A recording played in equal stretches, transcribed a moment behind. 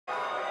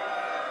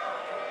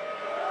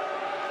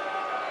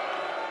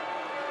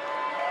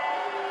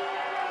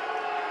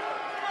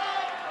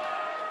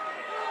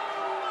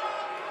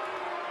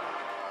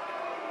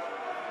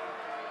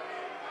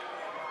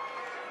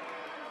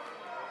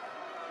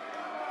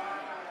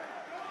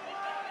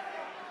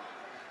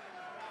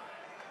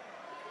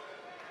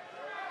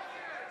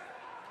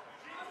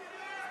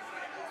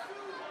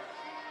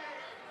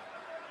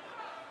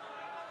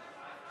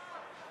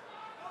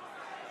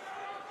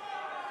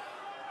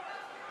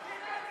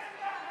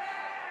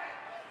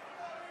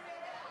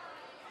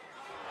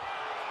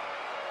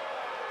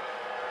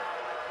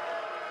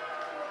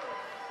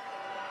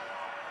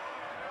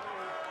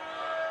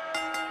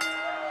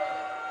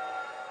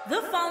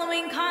The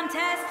following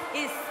contest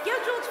is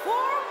scheduled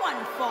for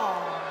one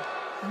fall.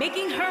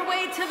 Making her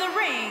way to the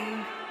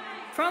ring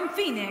from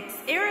Phoenix,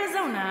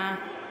 Arizona,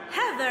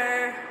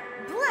 Heather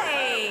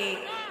Blake.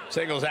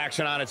 Singles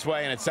action on its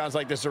way, and it sounds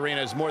like this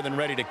arena is more than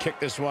ready to kick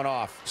this one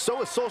off.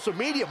 So is social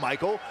media,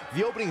 Michael.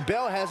 The opening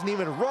bell hasn't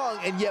even rung,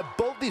 and yet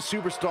both these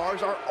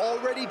superstars are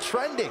already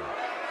trending.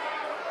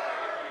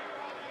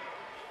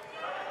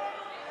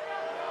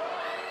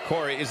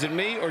 Corey, is it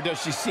me, or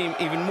does she seem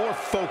even more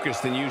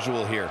focused than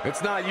usual here?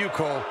 It's not you,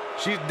 Cole.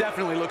 She's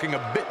definitely looking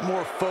a bit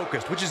more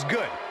focused, which is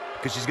good,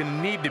 because she's going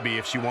to need to be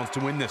if she wants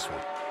to win this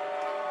one.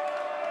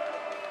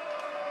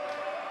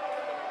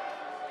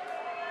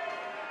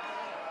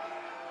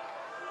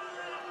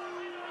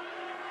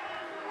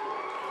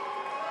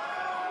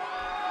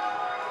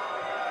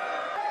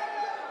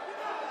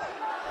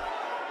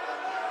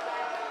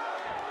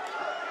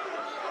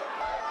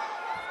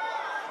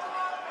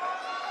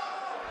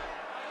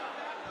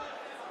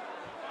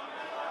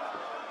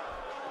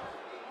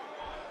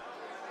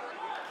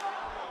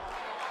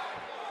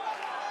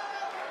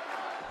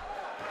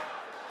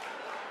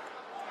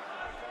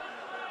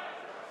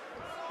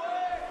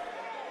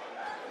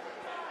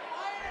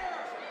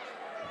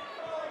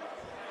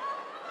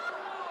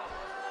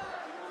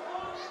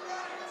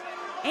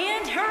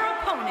 And her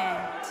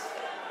opponent,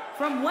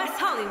 from West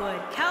Hollywood,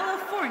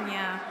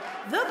 California,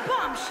 the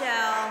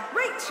bombshell,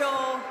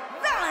 Rachel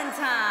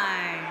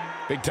Valentine.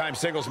 Big-time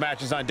singles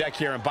matches on deck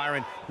here, and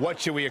Byron, what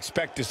should we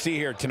expect to see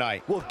here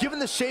tonight? Well, given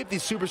the shape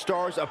these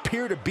superstars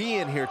appear to be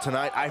in here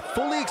tonight, I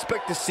fully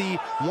expect to see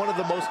one of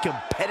the most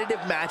competitive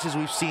matches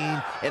we've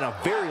seen in a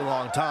very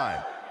long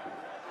time.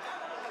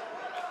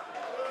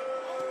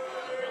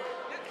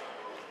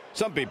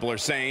 Some people are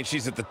saying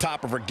she's at the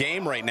top of her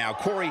game right now.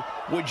 Corey,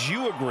 would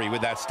you agree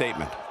with that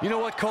statement? You know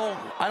what, Cole?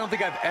 I don't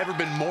think I've ever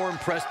been more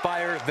impressed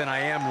by her than I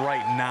am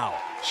right now.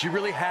 She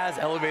really has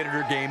elevated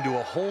her game to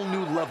a whole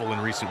new level in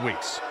recent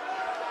weeks.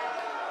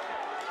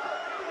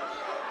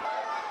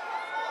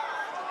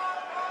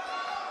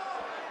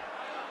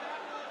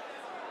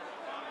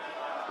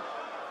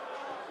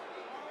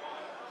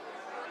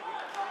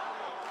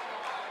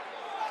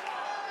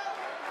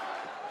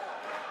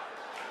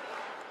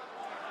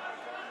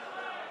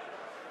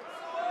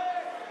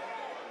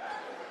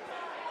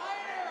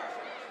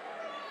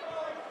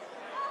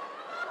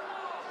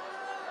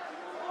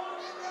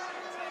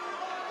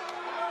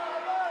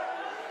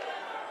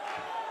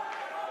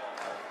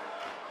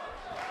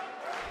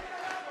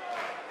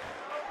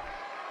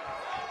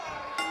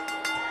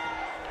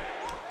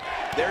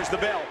 There's the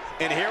bell,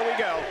 and here we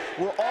go.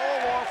 We're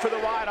all along for the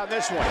ride on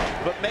this one,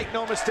 but make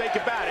no mistake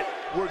about it,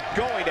 we're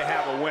going to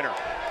have a winner.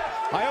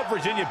 I hope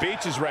Virginia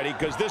Beach is ready,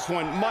 because this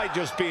one might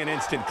just be an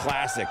instant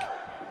classic.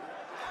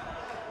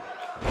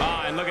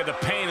 Ah, and look at the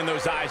pain in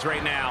those eyes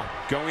right now.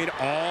 Going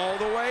all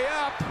the way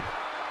up.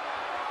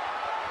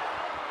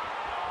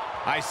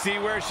 I see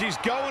where she's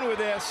going with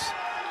this.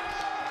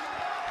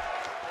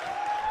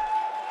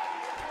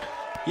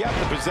 You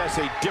have to possess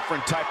a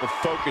different type of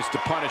focus to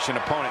punish an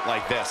opponent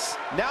like this.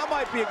 Now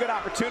might be a good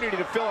opportunity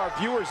to fill our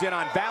viewers in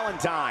on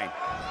Valentine.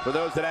 For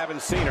those that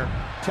haven't seen her,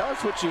 tell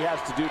us what she has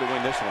to do to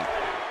win this one.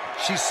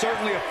 She's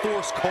certainly a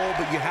force, Cole,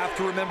 but you have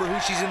to remember who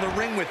she's in the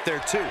ring with there,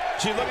 too.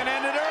 She's looking to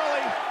end it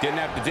early. Didn't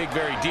have to dig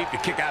very deep to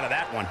kick out of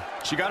that one.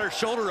 She got her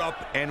shoulder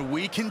up, and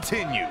we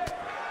continue.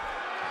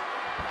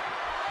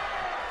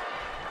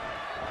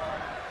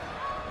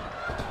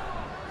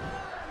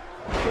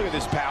 Look at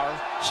this power.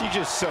 She's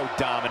just so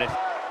dominant.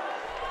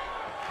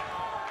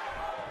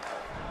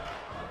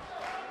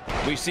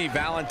 We see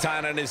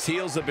Valentine on his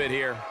heels a bit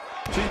here.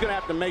 She's going to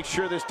have to make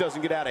sure this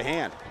doesn't get out of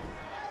hand.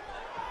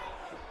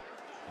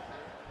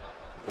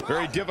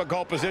 Very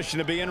difficult position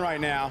to be in right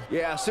now.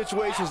 Yeah,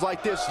 situations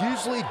like this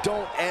usually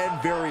don't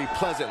end very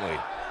pleasantly.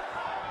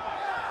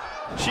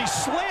 She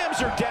slams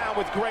her down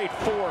with great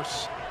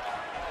force.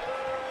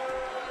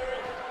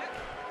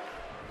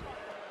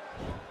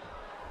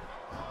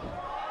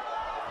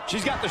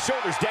 She's got the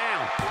shoulders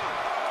down.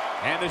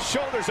 And the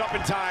shoulders up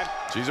in time.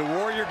 She's a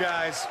warrior,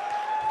 guys.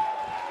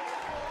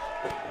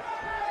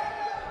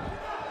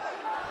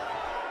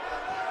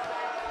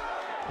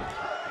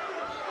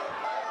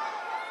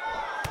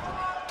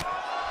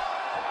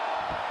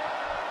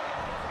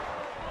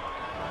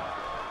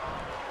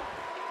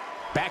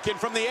 Back in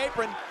from the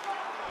apron.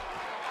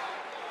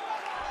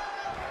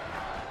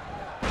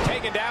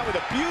 Taken down with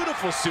a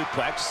beautiful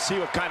suplex. See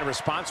what kind of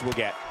response we'll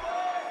get.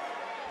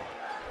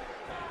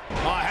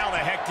 Oh, how the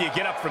heck do you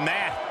get up from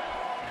that?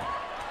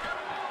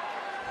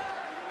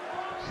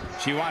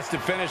 She wants to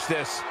finish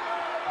this.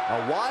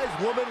 A wise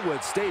woman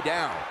would stay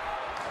down.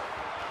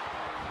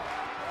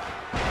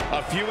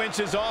 A few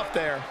inches off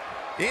there.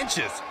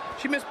 Inches?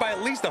 She missed by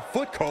at least a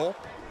foot, Cole.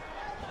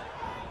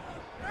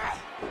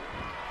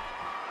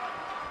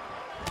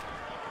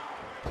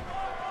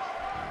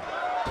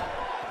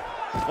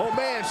 Oh,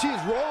 man,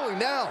 she's rolling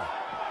now.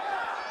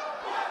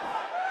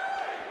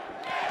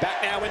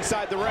 Back now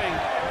inside the ring.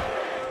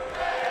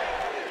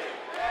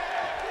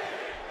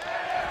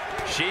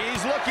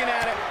 She's looking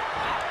at it.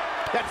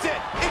 That's it.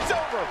 It's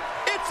over.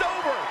 It's over.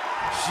 over.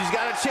 She's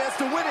got a chance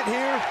to win it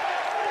here.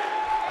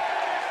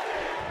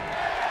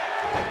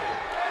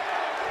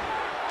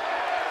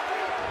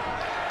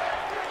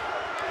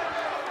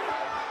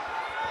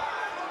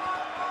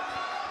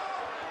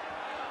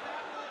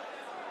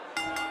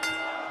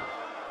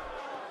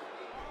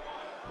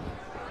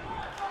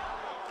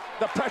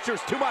 The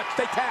pressure's too much.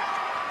 They tap.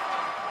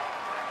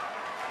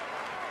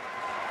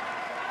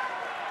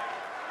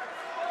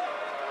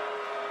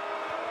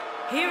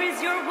 Here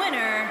is your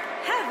winner,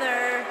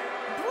 Heather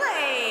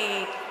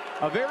Blake.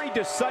 A very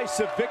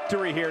decisive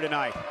victory here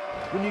tonight.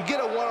 When you get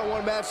a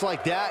one-on-one match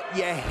like that,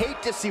 you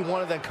hate to see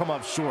one of them come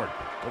up short.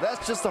 But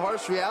that's just the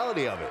harsh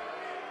reality of it.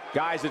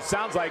 Guys, it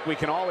sounds like we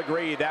can all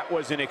agree that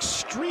was an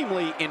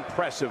extremely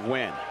impressive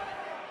win.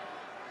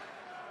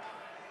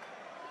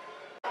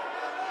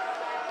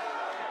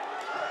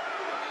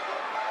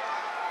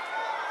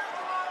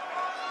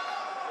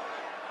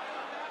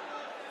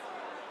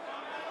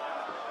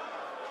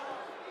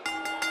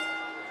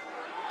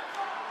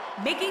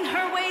 Making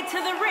her way to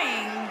the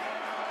ring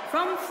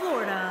from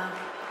Florida,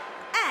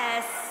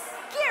 S.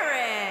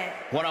 Garrett.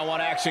 One-on-one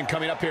action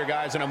coming up here,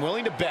 guys, and I'm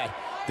willing to bet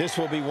this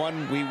will be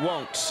one we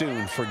won't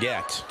soon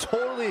forget.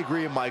 Totally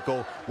agree,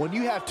 Michael. When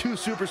you have two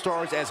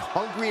superstars as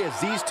hungry as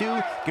these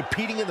two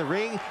competing in the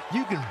ring,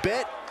 you can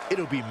bet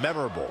it'll be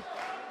memorable.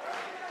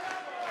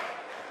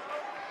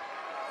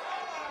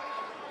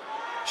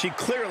 She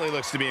clearly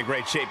looks to be in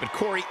great shape, but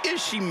Corey,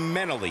 is she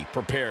mentally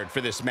prepared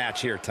for this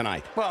match here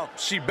tonight? Well,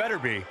 she better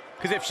be,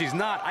 because if she's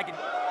not, I can...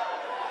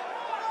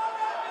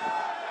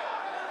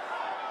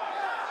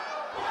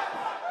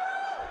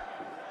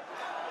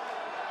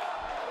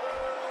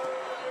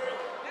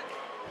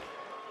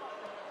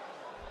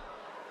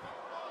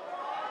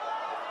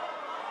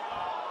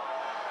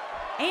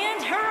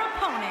 And her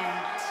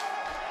opponent,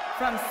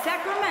 from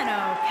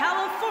Sacramento,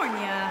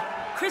 California,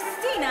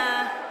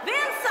 Christina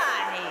Van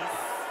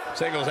Sice.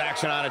 Singles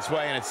action on its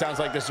way, and it sounds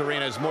like this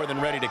arena is more than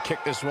ready to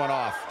kick this one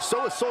off.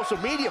 So is social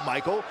media,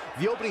 Michael.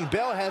 The opening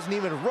bell hasn't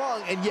even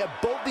rung, and yet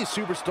both these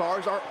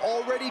superstars are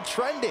already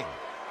trending.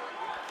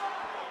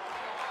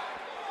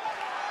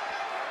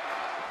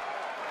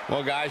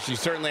 Well, guys, she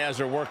certainly has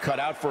her work cut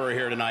out for her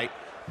here tonight.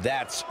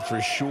 That's for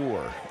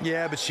sure.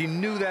 Yeah, but she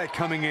knew that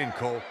coming in,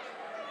 Cole.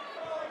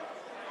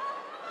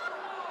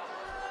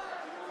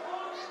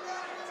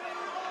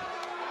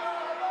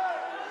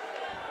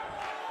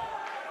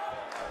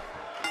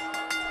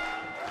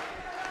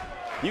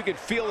 You can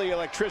feel the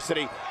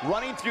electricity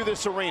running through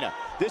this arena.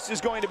 This is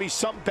going to be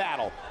some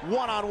battle,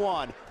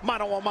 one-on-one,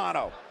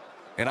 mano-a-mano.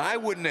 And I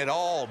wouldn't at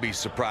all be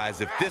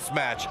surprised if this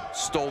match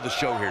stole the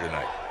show here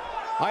tonight.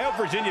 I hope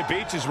Virginia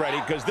Beach is ready,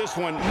 because this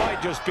one might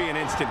just be an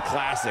instant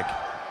classic.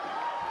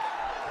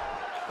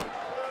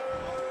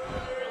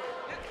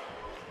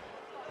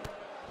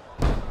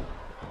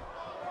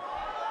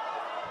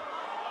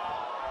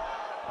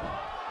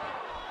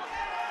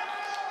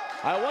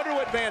 I wonder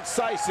what Van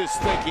Sice is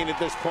thinking at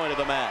this point of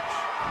the match.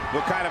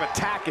 What kind of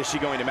attack is she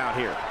going to mount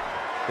here?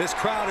 This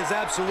crowd is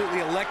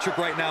absolutely electric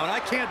right now, and I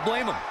can't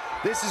blame them.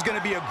 This is going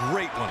to be a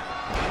great one.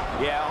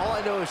 Yeah, all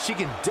I know is she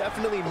can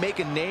definitely make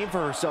a name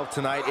for herself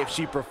tonight if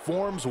she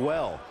performs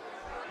well.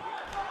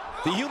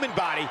 The human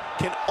body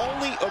can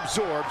only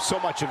absorb so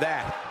much of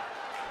that.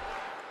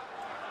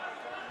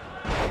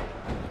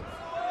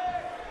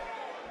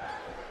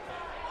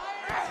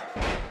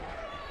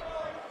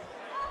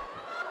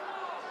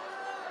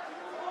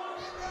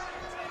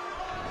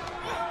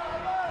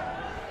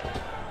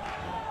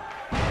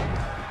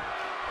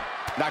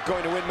 Not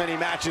going to win many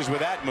matches with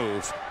that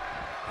move.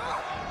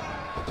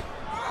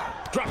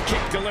 Drop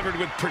kick delivered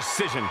with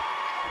precision.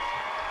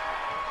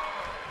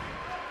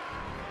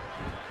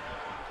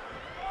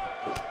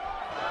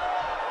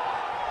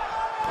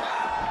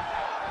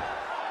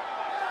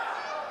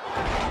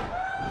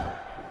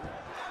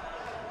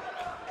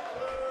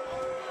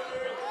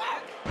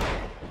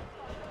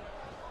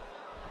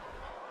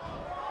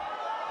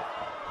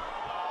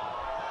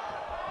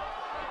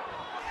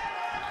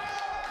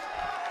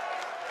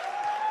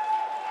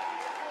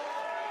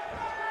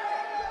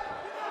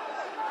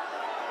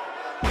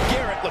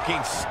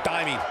 Looking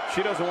stymied.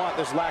 She doesn't want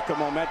this lack of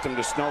momentum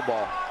to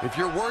snowball. If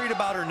you're worried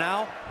about her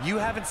now, you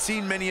haven't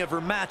seen many of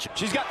her matches.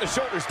 She's got the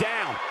shoulders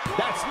down.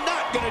 That's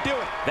not going to do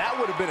it. That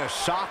would have been a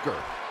shocker.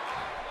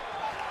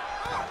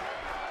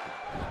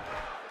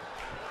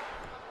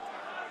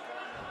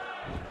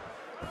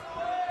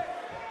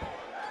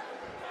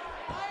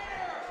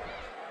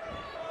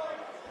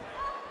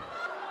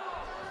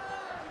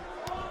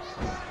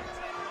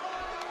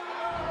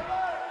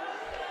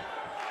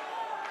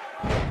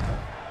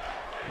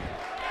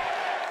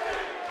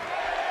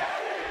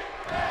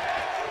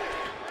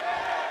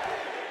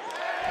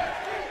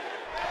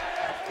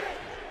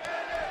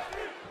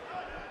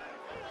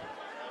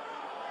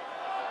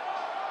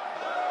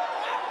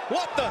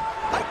 What the?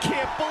 I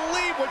can't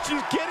believe what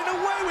she's getting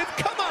away with.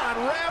 Come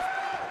on, ref.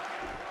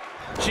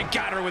 She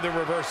got her with a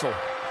reversal.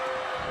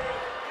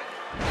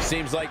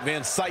 Seems like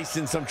Van Sy's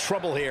in some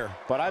trouble here.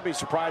 But I'd be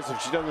surprised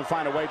if she doesn't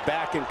find a way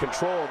back in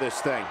control of this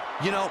thing.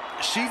 You know,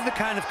 she's the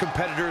kind of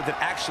competitor that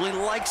actually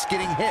likes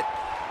getting hit.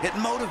 It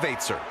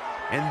motivates her.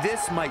 And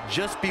this might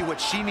just be what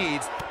she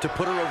needs to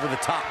put her over the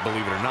top,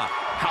 believe it or not.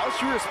 How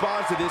she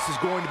responds to this is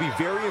going to be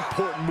very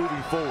important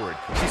moving forward.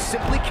 She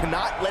simply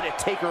cannot let it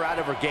take her out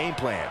of her game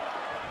plan.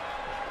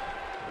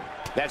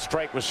 That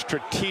strike was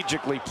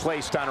strategically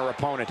placed on her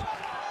opponent.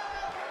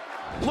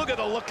 Look at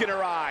the look in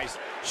her eyes.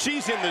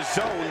 She's in the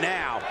zone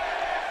now.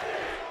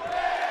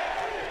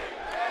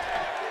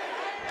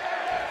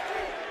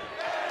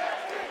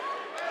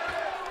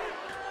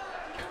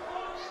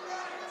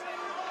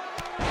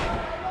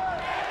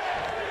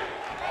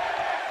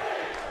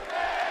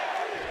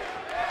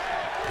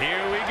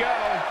 Here we go.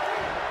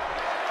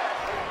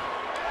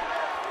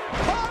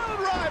 Pile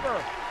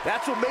driver.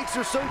 That's what makes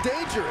her so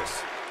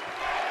dangerous.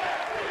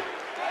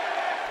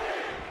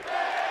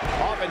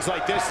 Offense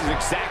like this is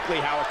exactly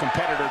how a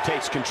competitor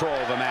takes control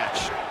of a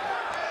match.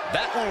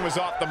 That one was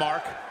off the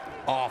mark.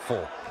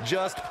 Awful.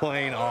 Just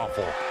plain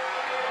awful.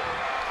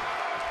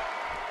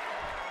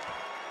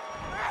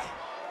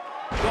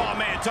 Oh,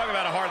 man, talk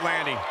about a hard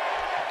landing.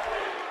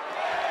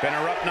 Been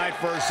a rough night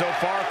for her so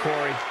far,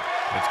 Corey.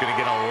 It's going to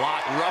get a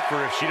lot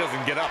rougher if she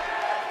doesn't get up.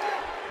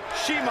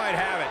 She might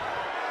have it.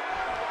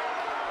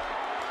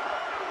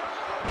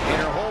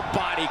 And her whole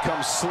body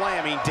comes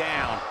slamming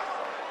down.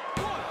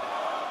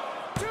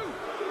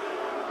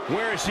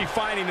 Where is she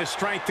finding the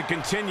strength to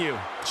continue?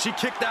 She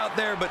kicked out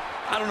there, but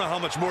I don't know how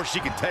much more she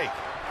can take.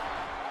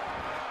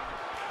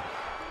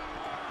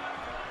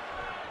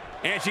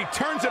 And she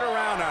turns it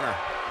around on her.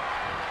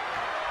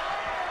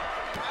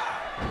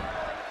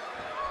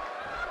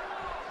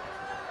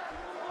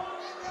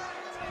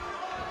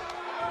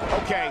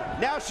 Okay,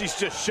 now she's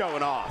just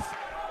showing off.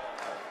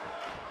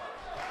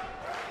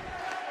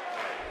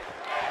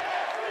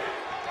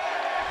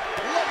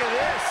 Look at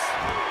this.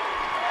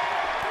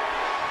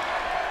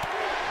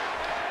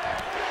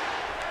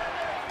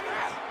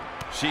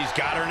 She's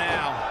got her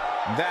now.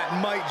 That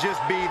might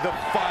just be the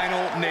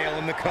final nail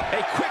in the coffin.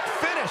 A quick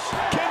finish.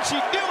 Can she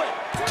do it?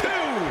 2.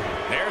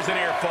 There's an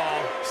ear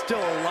fall.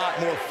 Still a lot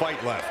more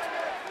fight left.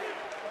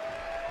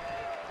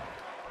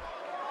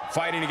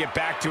 Fighting to get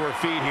back to her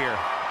feet here.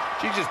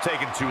 She's just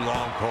taking too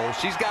long, Cole.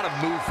 She's got to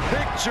move.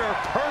 Picture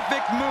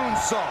perfect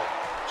moonsault.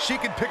 She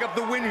can pick up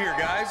the win here,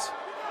 guys.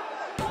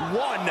 1,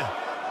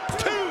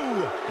 2,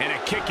 and a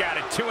kick out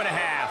at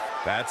 2.5.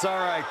 That's all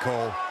right,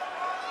 Cole.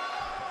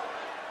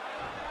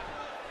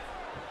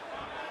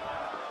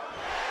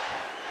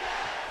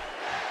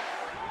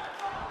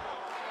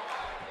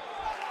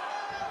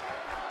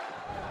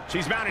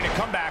 She's mounting a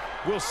comeback.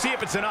 We'll see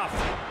if it's enough.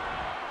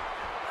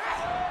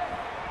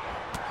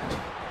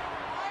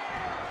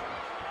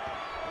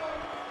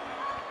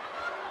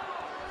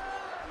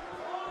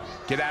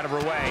 Get out of her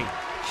way.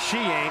 She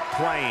ain't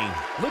playing.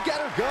 Look at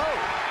her go.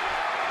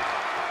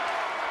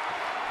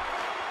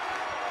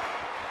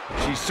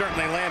 She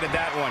certainly landed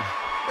that one.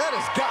 That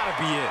has got to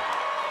be it.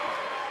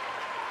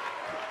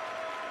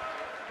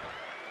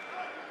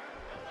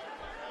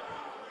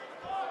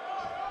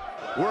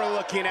 We're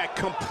looking at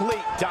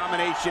complete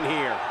domination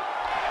here.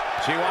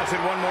 She wants it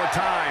one more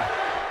time.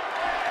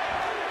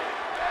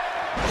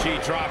 She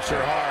drops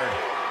her hard.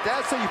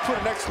 That's how you put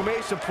an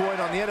exclamation point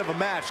on the end of a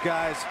match,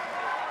 guys.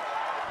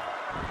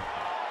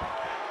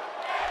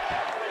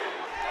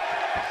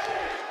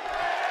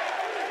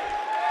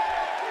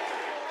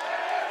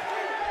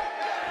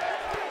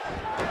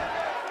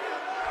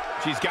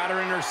 She's got her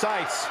in her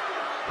sights.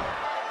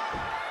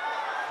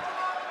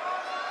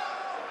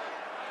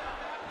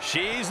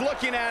 She's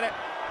looking at it.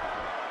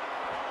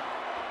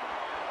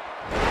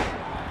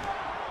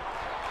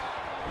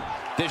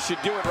 This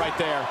should do it right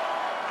there.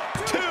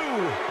 2,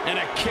 and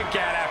a kick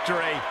out after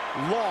a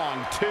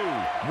long 2.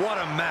 What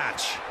a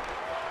match.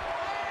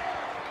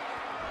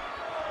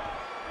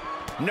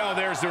 No,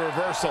 there's the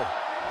reversal.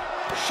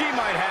 She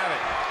might have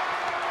it.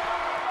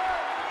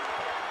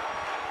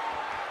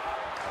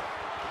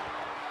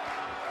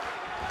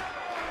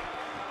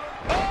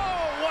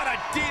 Oh, what a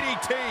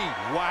DDT.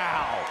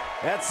 Wow.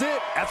 That's it.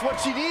 That's what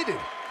she needed.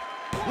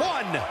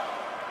 1,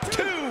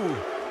 2.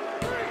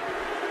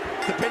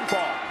 The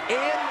pinfall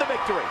and the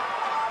victory.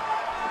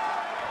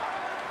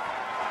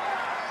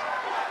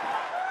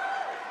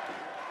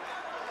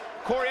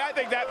 Corey, I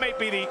think that may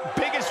be the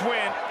biggest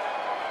win.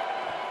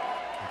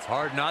 It's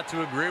hard not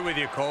to agree with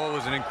you, Cole. It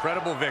was an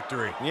incredible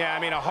victory. Yeah, I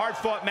mean, a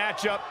hard-fought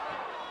matchup.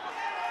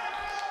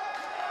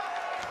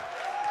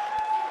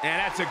 And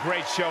that's a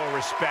great show of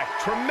respect.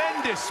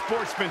 Tremendous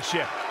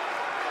sportsmanship.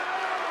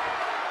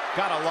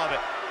 Gotta love it.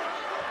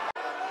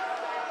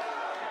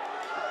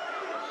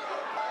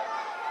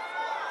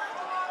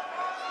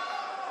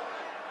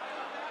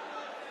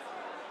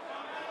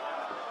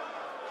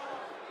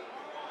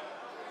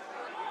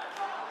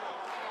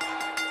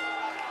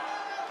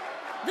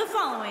 The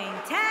following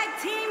tag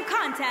team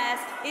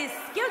contest is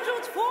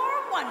scheduled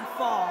for one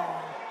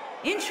fall.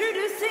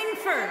 Introducing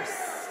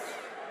first,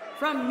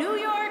 from New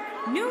York,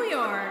 New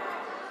York,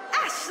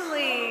 Ashley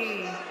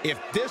Lashley. If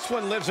this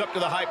one lives up to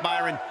the hype,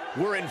 Byron,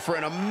 we're in for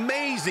an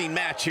amazing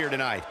match here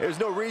tonight. There's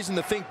no reason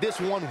to think this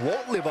one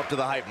won't live up to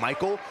the hype,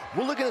 Michael.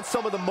 We're looking at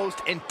some of the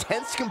most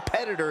intense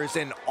competitors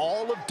in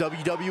all of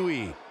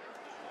WWE.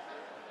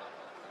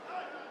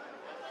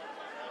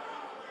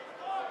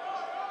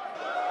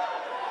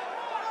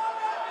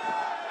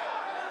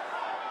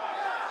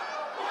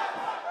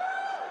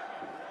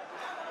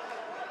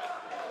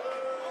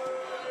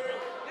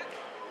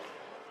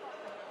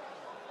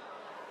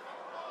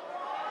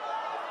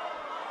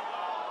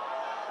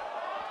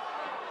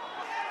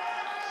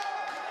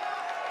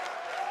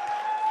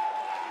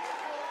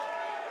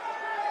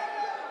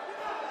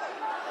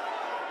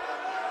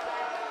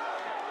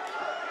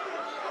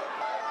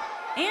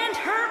 And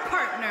her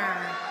partner,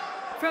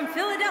 from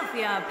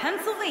Philadelphia,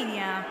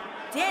 Pennsylvania,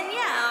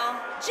 Danielle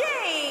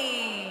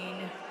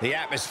Jane. The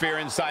atmosphere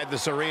inside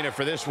this arena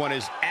for this one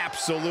is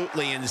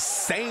absolutely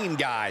insane,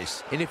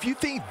 guys. And if you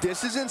think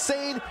this is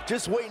insane,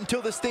 just wait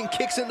until this thing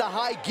kicks into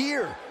high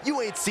gear.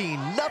 You ain't seen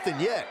nothing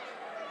yet.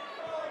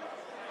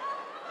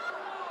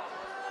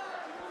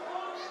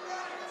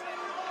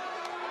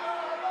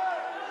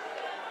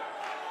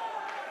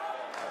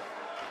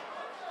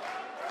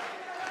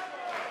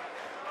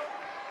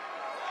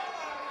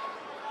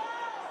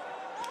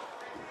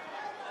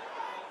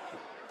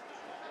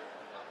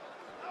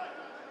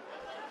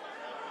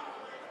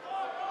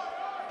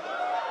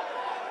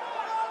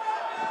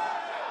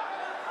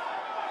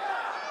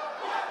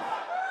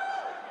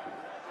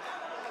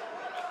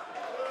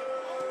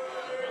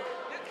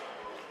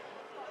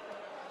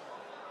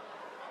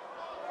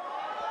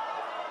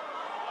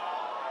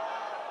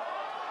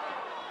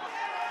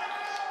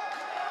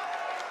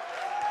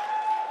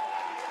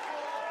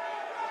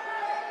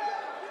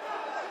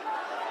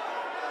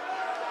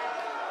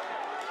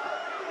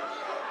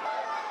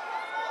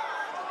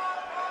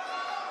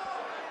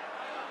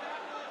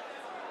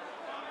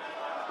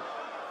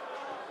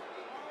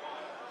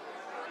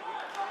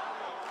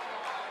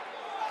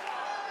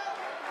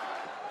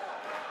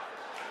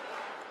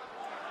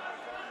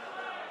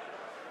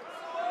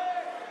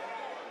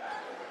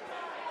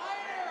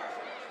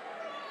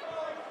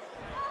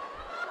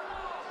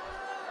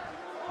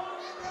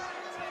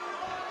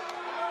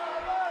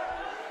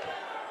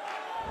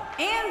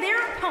 And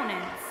their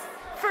opponents,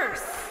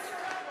 first,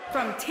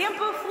 from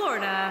Tampa,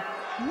 Florida,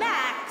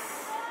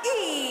 Max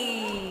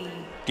E.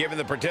 Given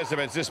the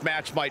participants, this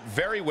match might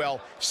very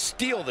well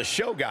steal the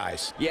show,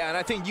 guys. Yeah, and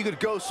I think you could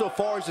go so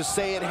far as to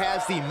say it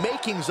has the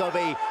makings of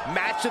a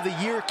Match of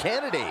the Year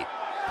candidate.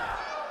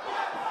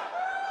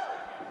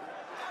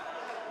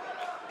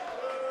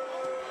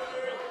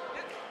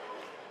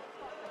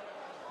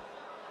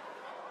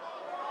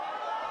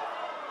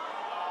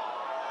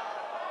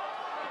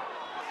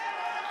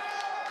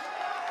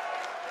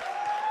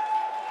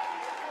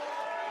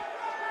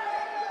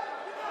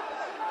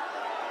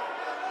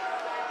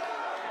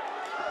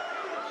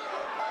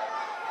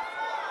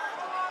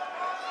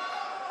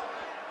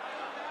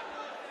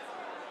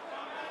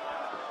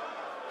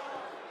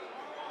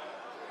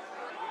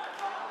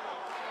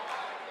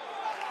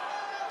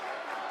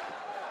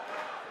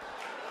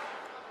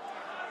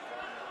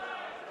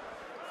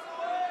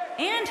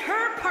 And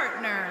her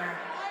partner,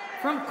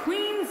 from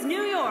Queens,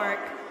 New York,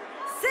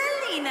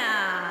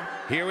 Selena.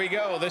 Here we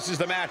go. This is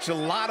the match a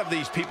lot of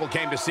these people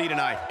came to see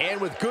tonight. And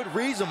with good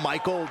reason,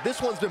 Michael.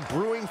 This one's been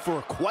brewing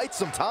for quite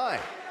some time.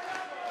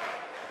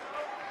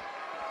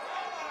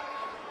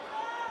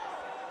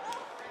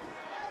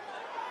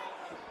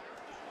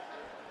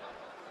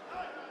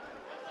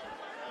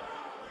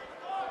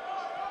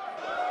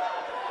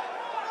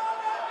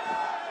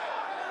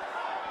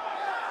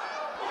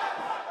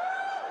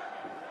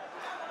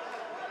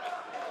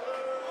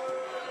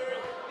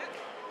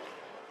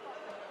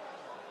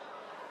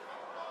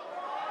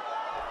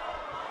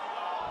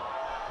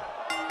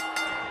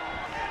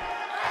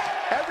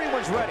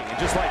 Everyone's ready, and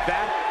just like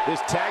that, this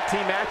tag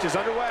team match is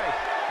underway.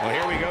 Well,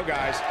 here we go,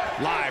 guys.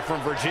 Live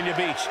from Virginia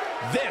Beach.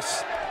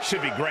 This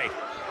should be great.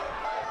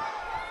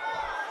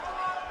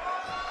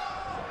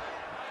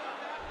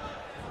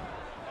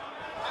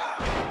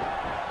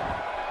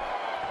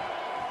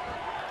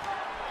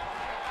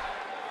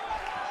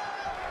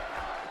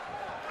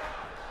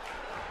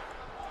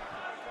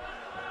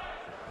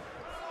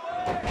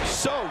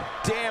 So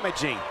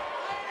damaging.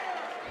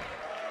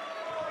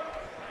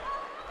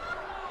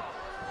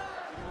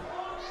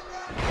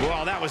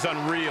 Well, that was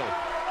unreal.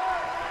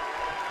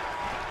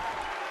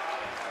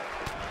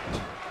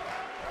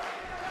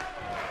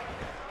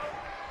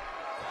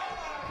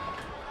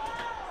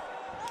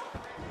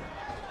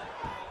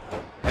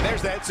 And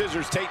there's that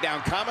scissors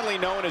takedown, commonly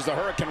known as the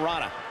Hurricane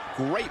Rana.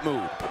 Great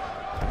move.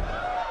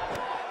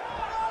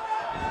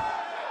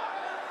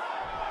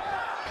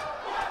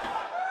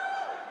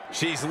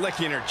 She's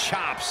licking her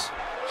chops.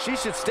 She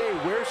should stay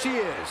where she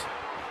is.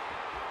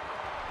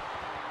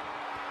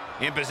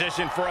 In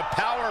position for a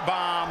power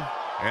bomb.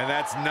 And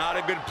that's not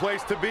a good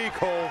place to be,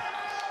 Cole.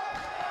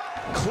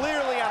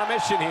 Clearly on a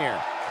mission here.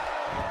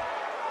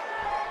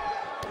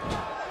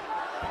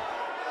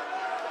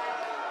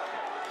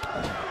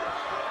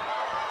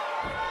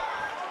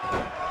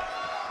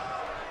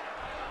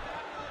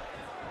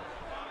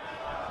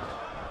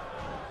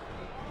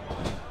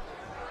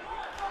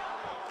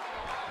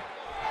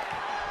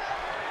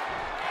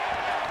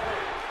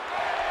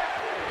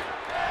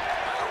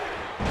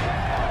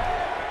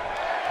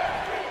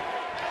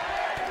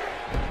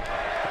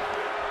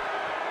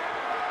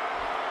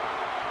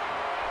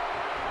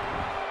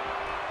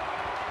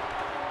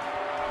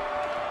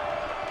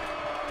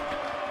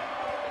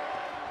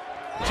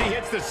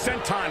 the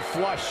senton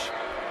flush.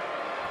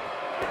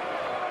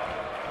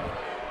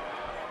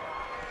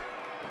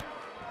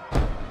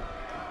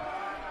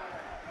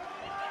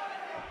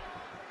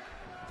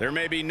 There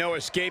may be no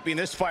escaping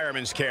this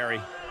fireman's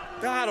carry.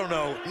 I don't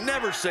know.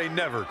 Never say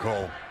never,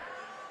 Cole.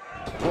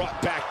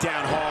 Brought back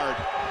down hard.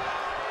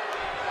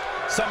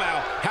 Somehow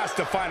has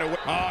to find a way.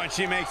 Oh, and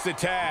she makes the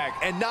tag.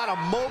 And not a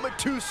moment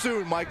too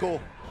soon,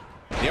 Michael.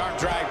 The arm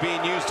drag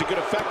being used to good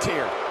effect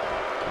here.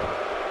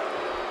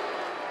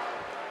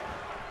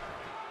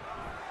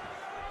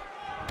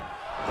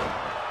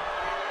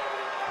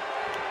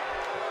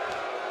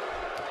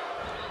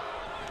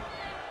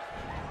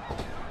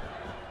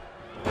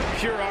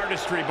 Pure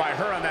artistry by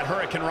her on that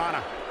Hurricane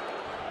Rana.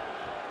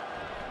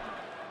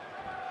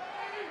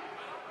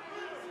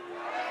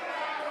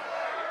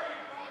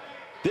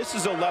 This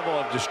is a level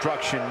of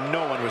destruction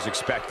no one was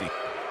expecting.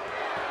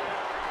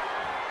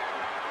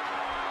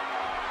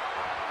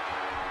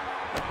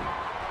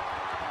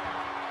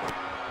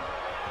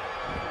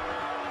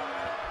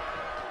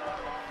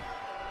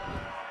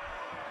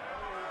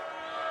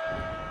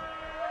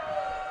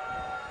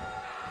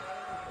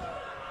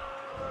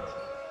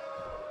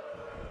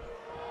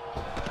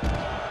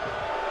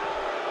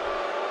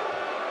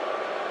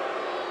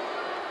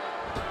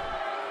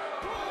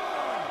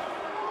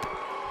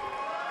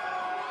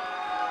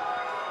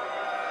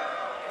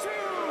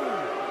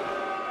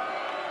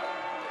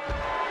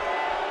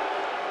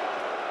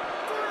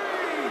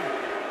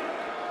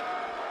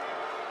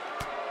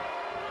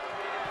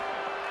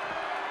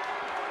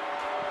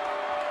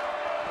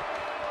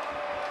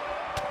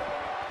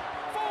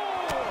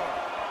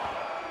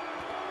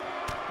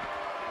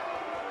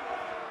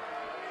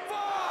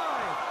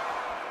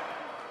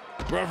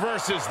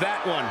 Reverses that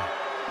one.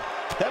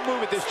 That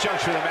move at this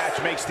juncture of the match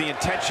makes the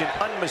intention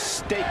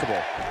unmistakable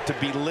to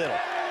belittle.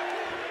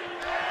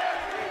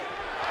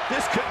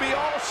 This could be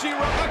all she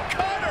wrote. A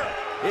cutter!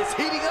 It's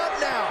heating up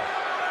now.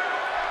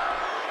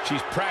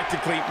 She's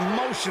practically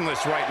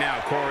motionless right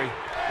now, Corey.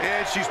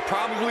 And she's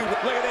probably...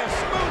 Look at this,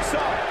 smooth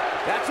side.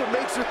 That's what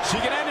makes her...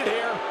 She can end it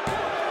here.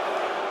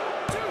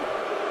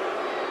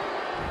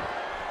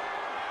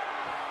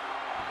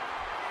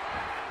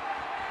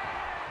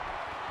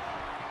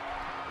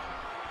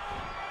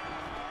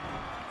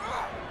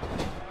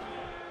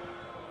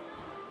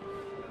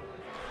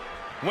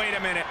 Wait a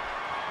minute.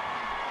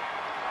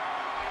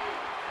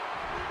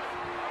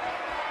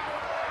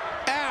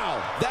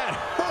 Ow, that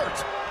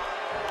hurt.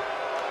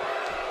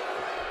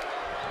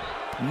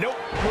 Nope,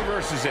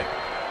 reverses it.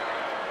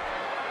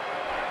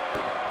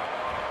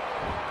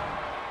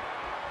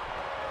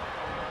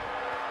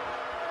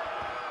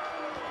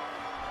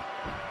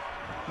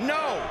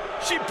 No,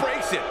 she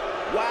breaks it.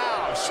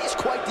 Wow, she's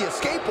quite the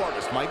escape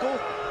artist, Michael.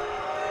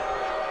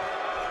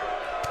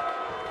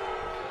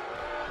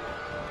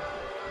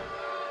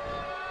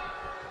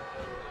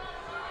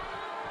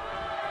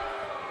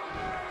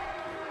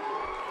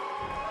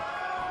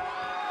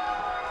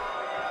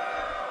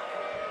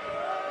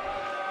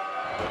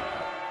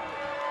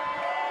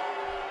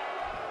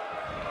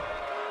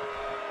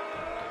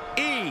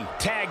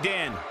 Tagged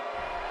in.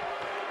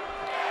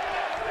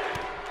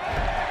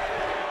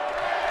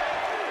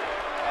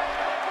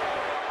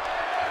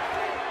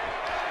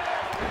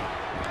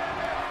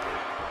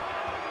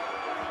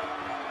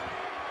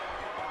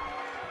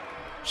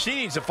 She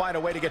needs to find a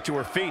way to get to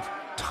her feet.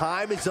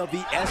 Time is of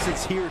the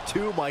essence here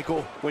too,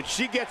 Michael. When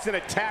she gets in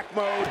attack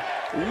mode,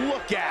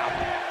 look out.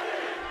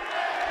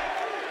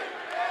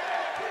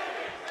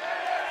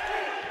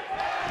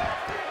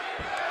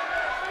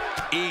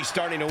 E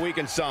starting to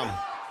weaken some.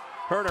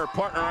 Her and her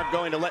partner aren't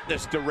going to let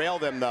this derail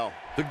them, though.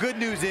 The good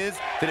news is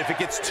that if it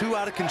gets too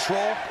out of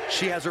control,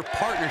 she has her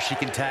partner she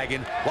can tag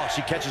in while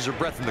she catches her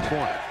breath in the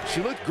corner. She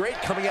looked great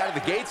coming out of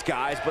the gates,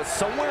 guys, but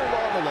somewhere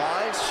along the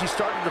lines, she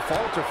started to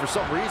falter for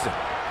some reason.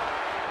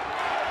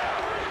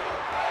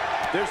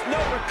 There's no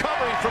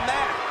recovering from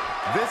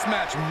that. This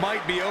match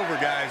might be over,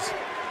 guys.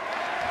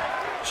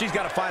 She's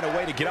got to find a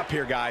way to get up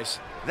here, guys.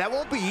 That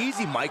won't be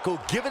easy, Michael,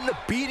 given the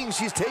beating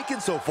she's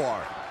taken so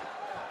far.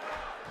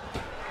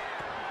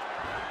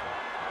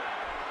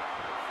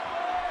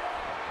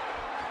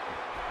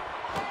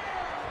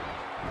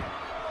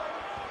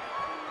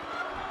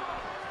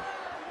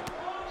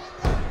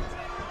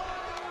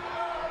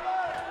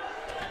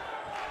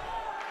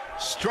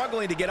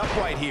 Struggling to get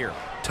upright here.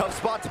 Tough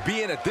spot to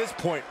be in at this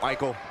point,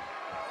 Michael.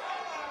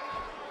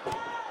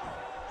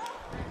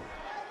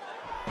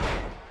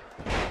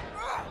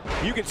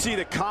 You can see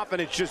the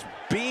confidence just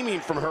beaming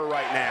from her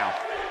right now.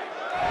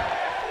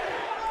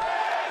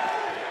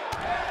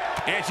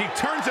 And she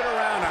turns it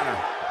around on her.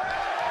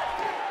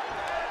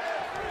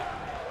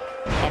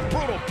 A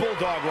brutal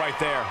bulldog right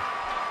there.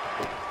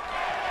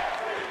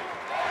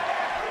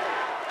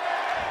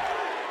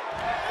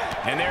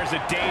 And there's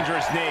a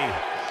dangerous knee.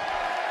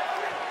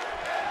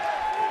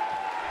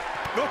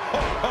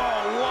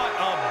 Oh, what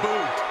a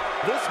boot.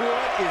 This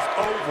one is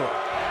over.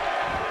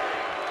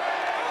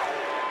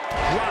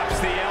 Drops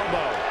the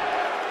elbow.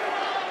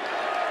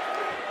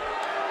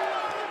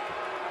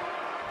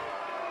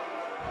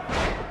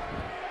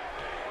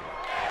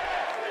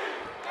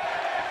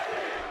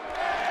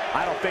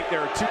 I don't think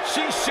there are two.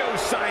 She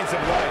shows signs of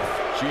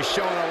life. She's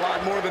showing a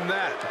lot more than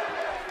that.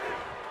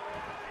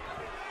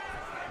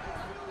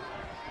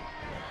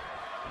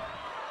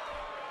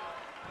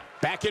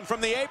 Back in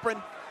from the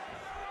apron.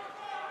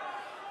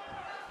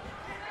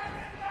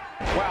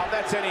 Well,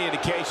 that's any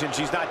indication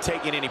she's not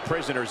taking any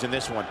prisoners in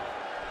this one.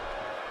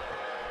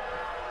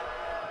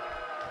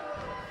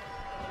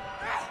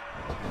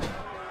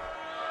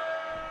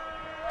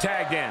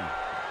 Tagged in.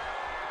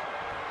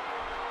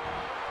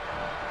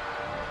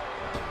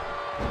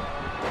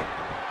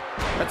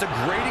 That's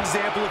a great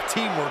example of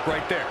teamwork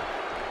right there.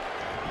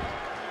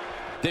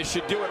 This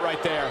should do it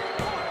right there.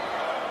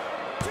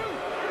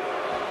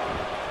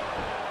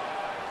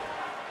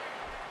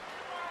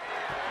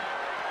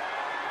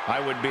 I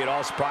wouldn't be at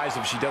all surprised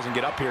if she doesn't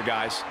get up here,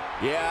 guys.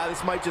 Yeah,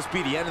 this might just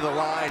be the end of the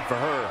line for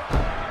her.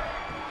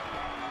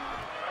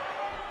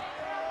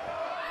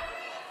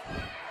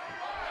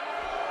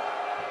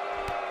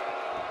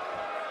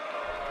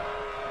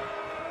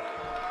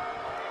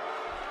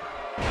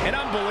 An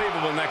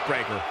unbelievable neck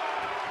breaker.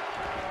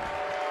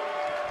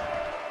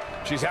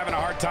 She's having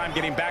a hard time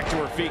getting back to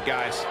her feet,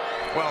 guys.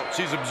 Well,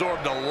 she's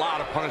absorbed a lot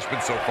of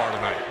punishment so far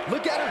tonight.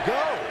 Look at her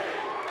go.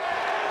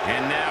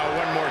 And now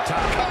one more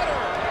time. Cut her.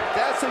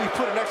 That's how you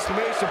put an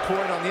exclamation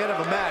point on the end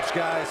of a match,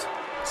 guys.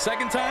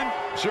 Second time?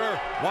 Sure,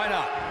 why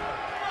not?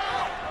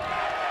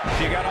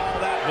 She got all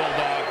that,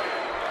 Bulldog.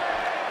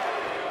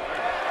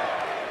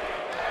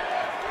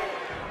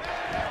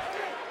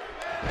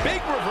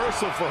 Big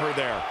reversal for her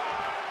there.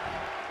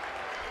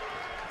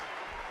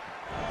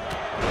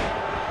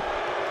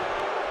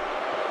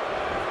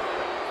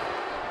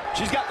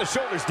 She's got the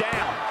shoulders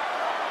down.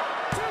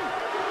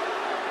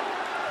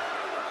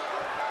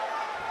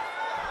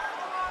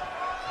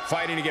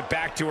 Fighting to get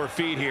back to her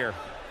feet here.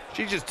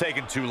 She's just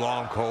taking too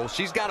long, Cole.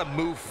 She's got to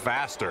move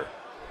faster.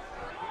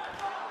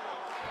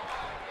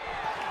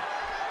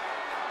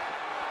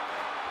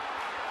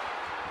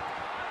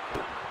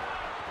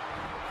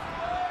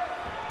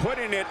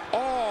 Putting it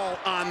all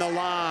on the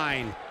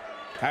line.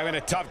 Having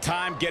a tough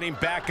time getting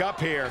back up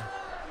here.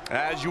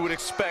 As you would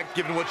expect,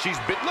 given what she's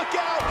been. Look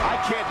out! I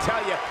can't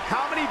tell you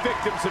how many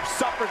victims have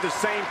suffered the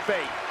same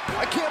fate.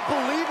 I can't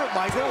believe it,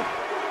 Michael.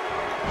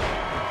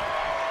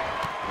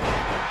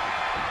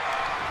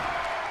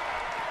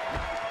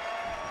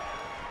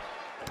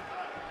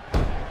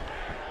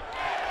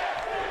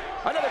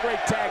 Another great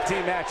tag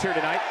team match here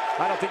tonight.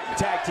 I don't think the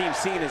tag team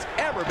scene has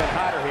ever been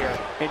hotter here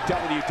in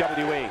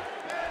WWE.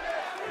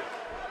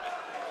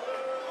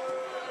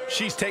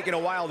 She's taking a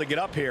while to get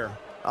up here.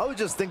 I was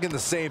just thinking the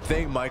same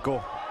thing,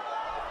 Michael.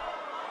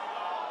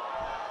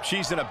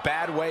 She's in a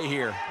bad way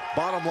here.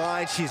 Bottom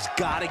line, she's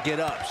got to get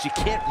up. She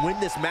can't win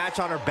this match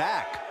on her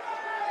back.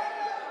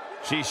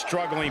 She's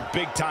struggling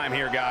big time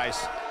here,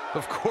 guys.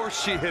 Of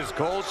course she is,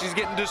 Cole. She's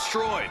getting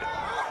destroyed.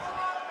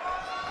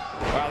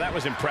 Wow, that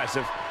was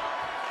impressive.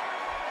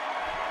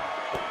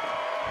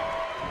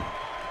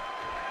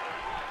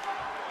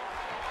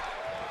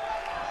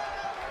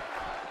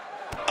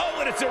 Oh,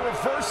 and it's a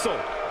reversal.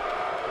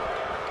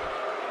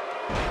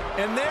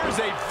 And there's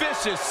a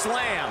vicious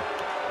slam.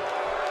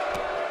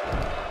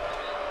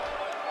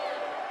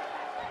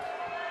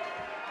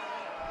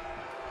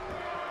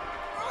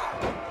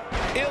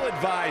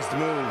 Ill-advised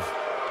move.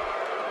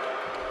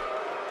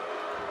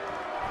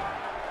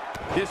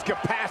 This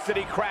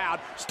capacity crowd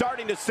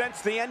starting to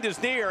sense the end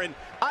is near, and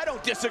I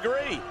don't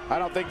disagree. I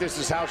don't think this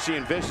is how she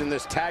envisioned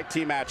this tag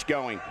team match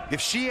going. If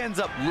she ends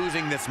up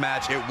losing this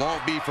match, it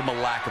won't be from a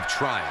lack of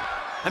trying.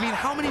 I mean,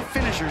 how many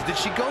finishers did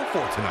she go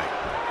for tonight?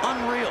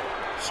 Unreal.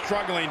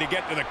 Struggling to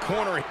get to the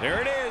corner.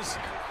 There it is.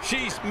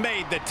 She's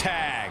made the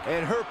tag.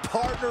 And her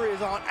partner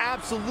is on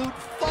absolute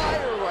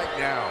fire right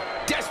now.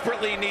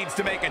 Desperately needs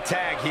to make a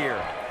tag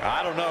here.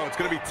 I don't know. It's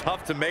going to be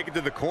tough to make it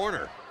to the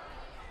corner.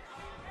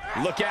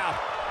 Look out.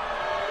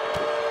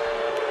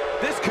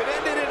 This could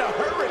end it in a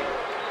hurry.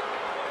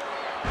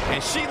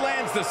 And she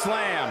lands the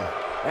slam.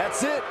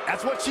 That's it.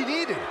 That's what she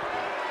needed.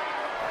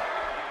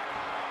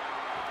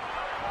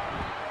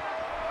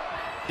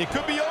 It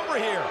could be over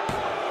here.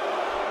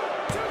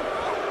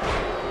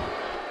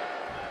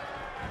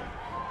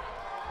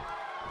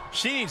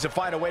 She needs to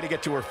find a way to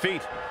get to her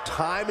feet.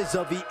 Time is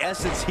of the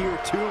essence here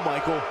too,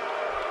 Michael.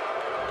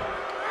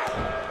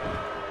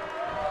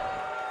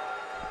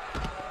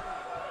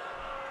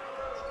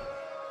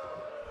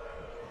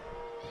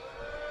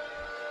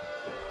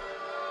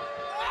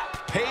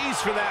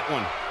 Pays for that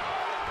one.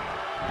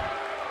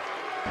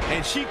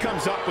 And she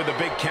comes up with a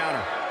big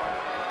counter.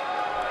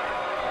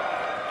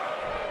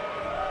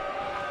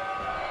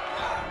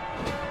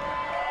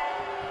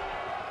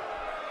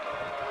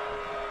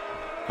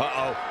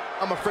 Uh-oh.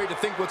 I'm afraid to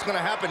think what's going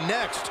to happen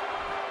next.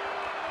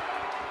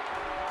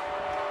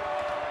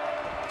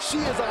 She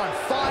is on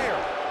fire.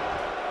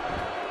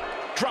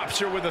 Drops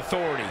her with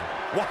authority.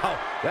 Wow,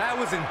 that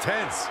was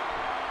intense.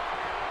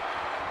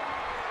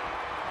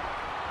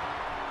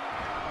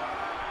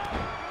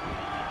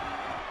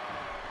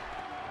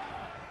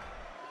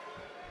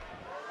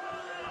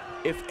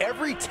 If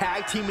every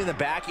tag team in the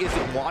back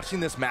isn't watching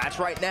this match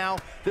right now,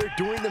 they're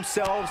doing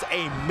themselves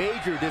a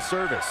major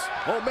disservice.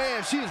 Oh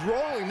man, she's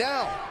rolling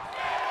now.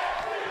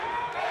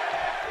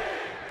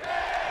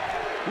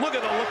 Look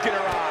at the look in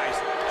her eyes.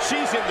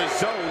 She's in the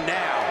zone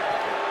now.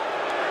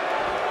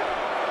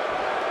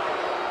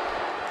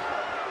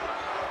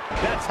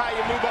 That's how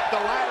you move up the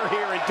ladder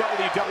here in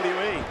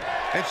WWE.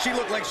 And she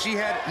looked like she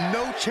had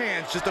no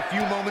chance just a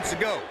few moments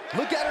ago.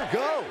 Look at her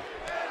go.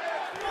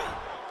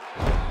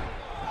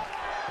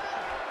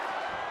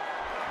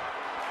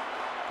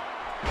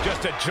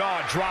 Just a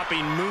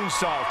jaw-dropping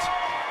moonsault.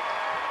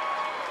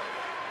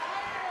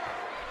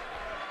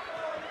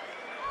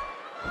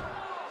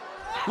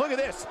 Look at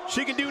this.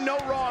 She can do no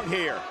wrong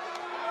here.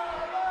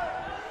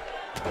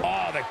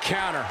 Oh, the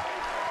counter.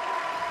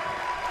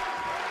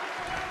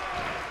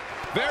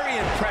 Very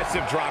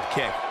impressive drop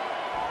kick.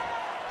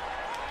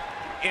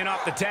 In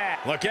off the tag.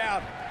 Look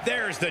out.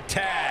 There's the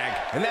tag.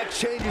 And that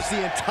changes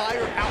the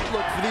entire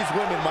outlook for these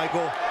women,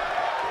 Michael.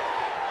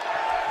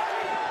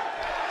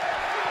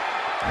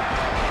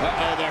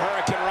 Uh-oh, the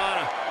Hurricane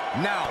Rana.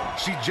 Now,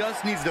 she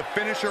just needs to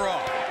finish her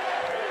off.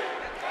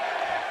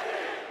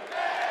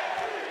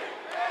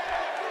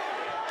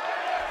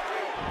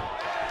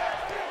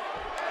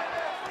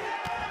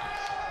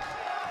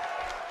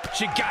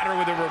 She got her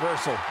with a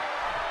reversal.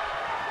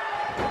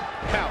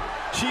 Now,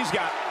 she's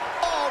got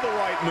all the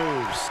right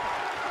moves.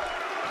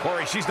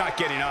 Corey, she's not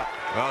getting up.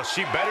 Well,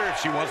 she better if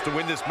she wants to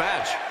win this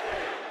match.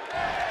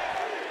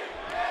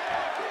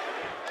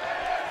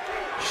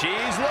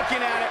 She's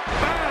looking at it.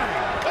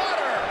 Bang! Got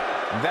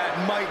her!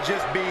 That might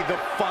just be the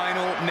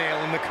final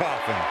nail in the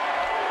coffin.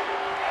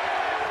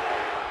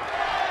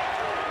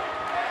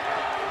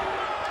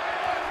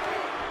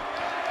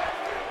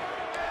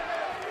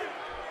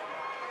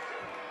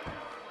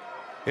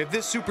 If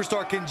this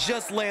superstar can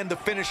just land the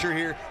finisher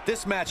here,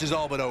 this match is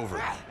all but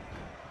over.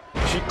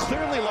 She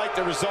clearly liked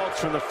the results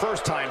from the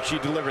first time she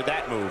delivered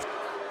that move.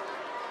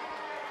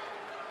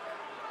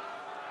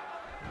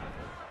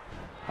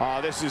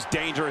 Oh, this is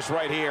dangerous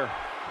right here.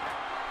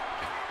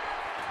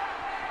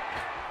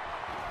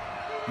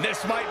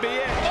 This might be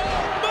it.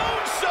 Oh,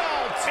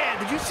 moonsault! Man,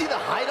 did you see the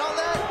height on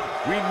that?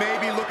 We may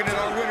be looking at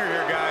our winner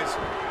here, guys.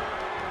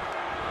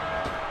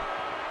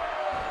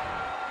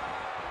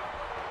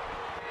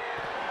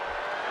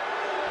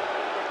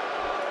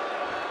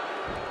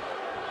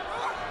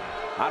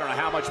 I don't know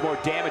how much more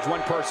damage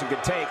one person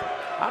can take.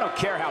 I don't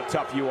care how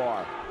tough you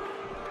are.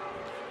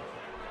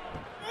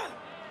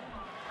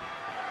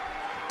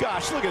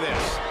 Gosh, look at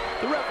this.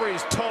 The referee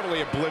is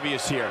totally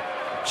oblivious here.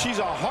 She's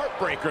a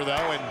heartbreaker,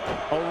 though, and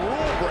a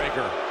rule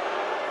breaker.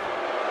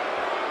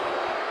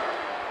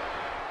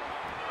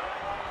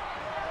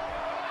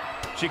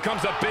 She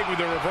comes up big with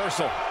the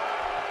reversal.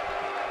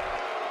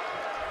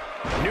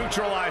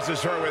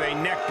 Neutralizes her with a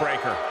neck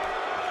breaker.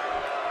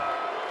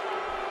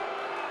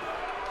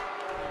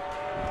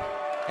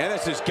 And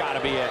this has got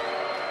to be it.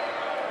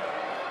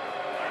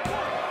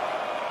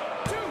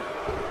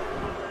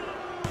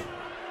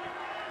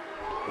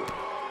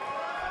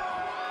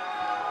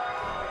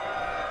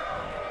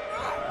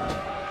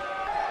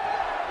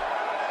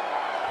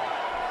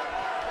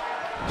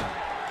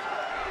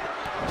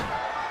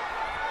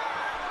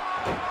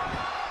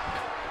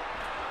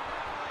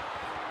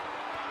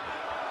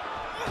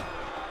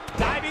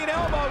 Diving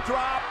elbow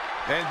drop.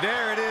 And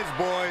there it is,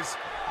 boys.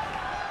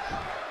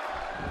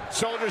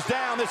 Shoulders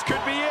down, this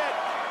could be it.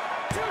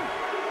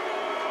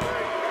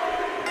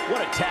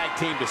 What a tag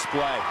team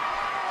display.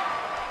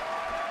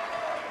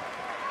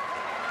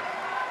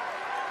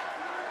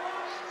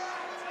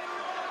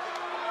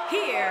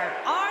 Here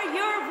are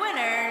your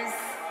winners,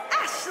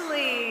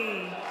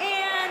 Ashley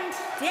and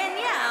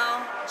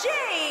Danielle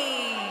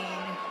Jane.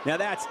 Now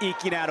that's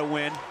eking out a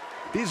win.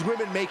 These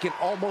women make an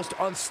almost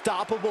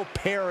unstoppable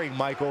pairing,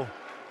 Michael.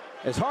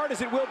 As hard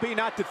as it will be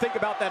not to think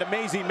about that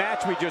amazing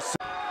match we just saw.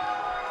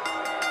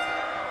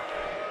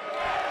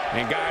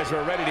 And guys,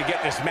 we're ready to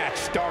get this match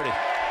started.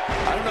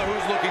 I don't know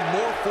who's looking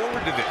more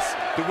forward to this,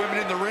 the women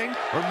in the ring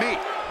or me.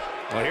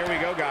 Well, here we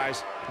go,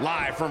 guys.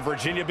 Live from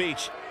Virginia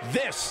Beach.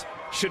 This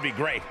should be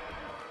great.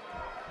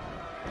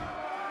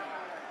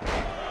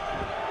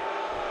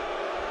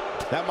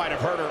 That might have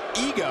hurt her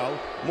ego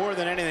more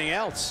than anything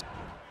else.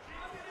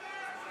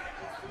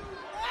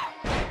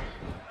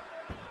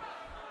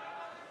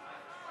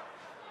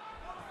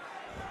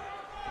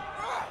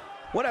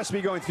 What has to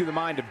be going through the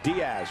mind of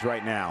Diaz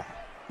right now?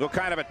 What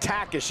kind of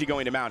attack is she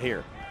going to mount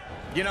here?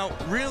 You know,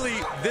 really,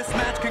 this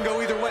match can go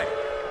either way.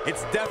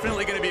 It's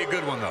definitely going to be a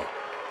good one, though.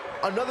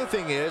 Another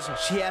thing is,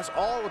 she has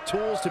all the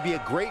tools to be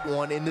a great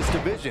one in this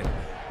division.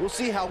 We'll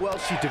see how well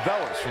she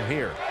develops from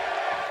here.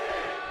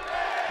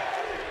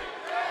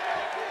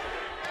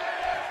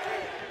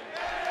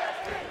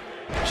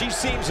 She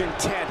seems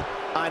intent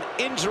on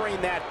injuring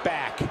that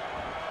back.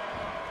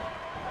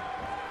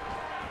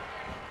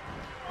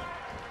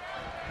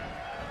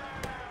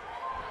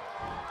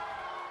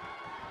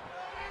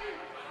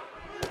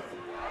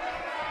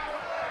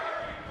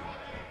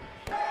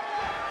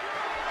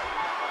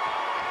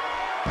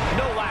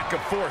 No lack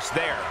of force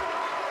there.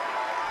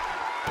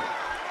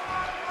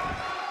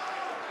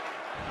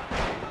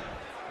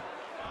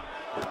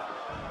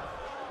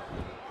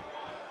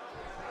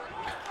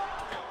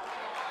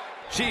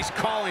 She's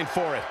calling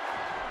for it.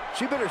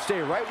 She better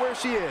stay right where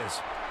she is.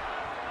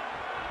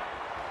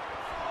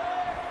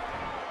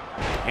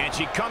 And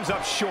she comes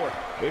up short.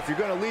 If you're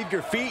going to leave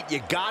your feet,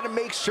 you got to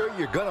make sure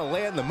you're going to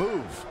land the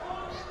move.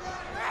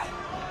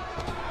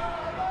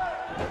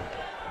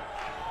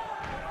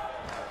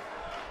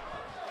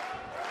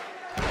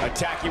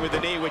 Attacking with the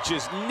knee, which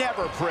is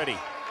never pretty.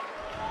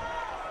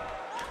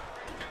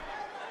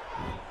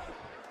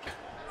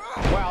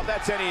 Well,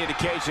 that's any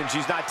indication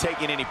she's not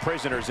taking any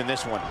prisoners in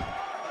this one.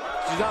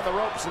 She's on the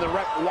ropes, and the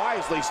ref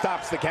wisely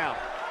stops the count.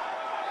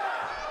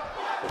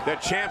 The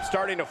champ's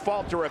starting to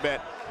falter a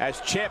bit.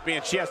 As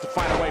champion, she has to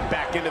find her way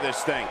back into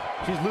this thing.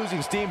 She's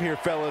losing steam here,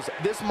 fellas.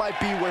 This might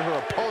be where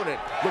her opponent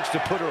looks to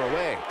put her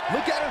away.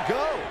 Look at her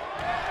go.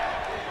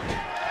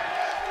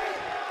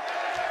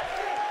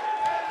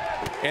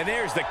 And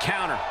there's the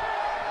counter.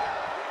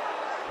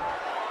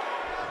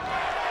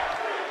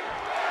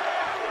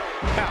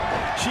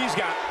 Now, she's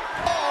got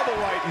all the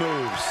right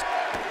moves.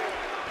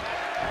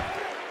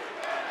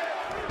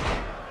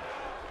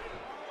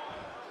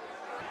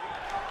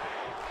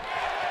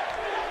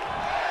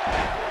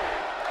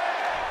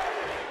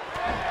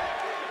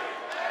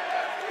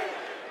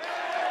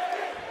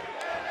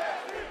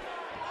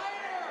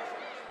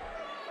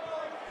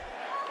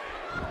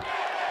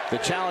 The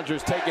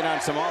challenger's taking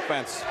on some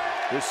offense.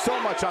 There's so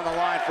much on the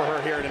line for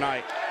her here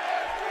tonight.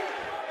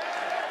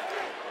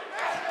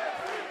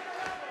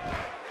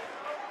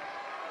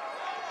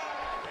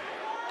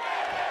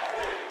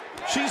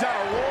 She's on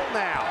a roll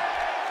now.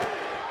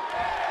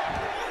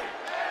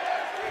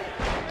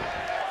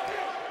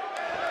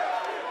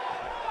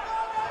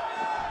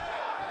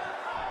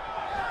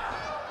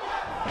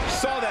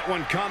 Saw that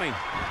one coming.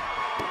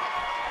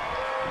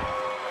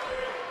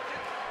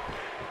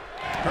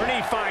 Her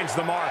knee finds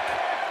the mark.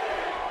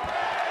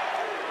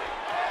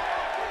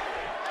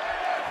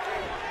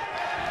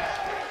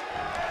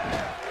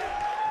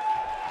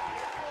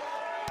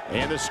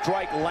 And the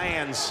strike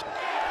lands.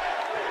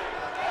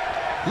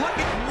 Look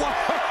at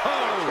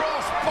whoa!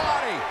 Cross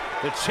body.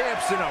 The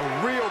champ's in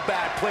a real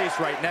bad place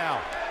right now.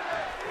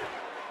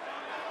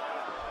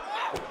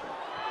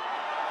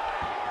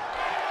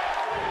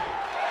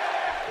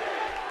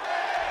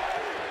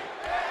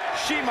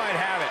 She might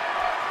have it.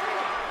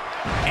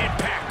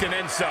 Impact and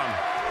then some.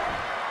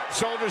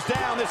 Shoulders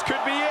down. This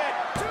could be it.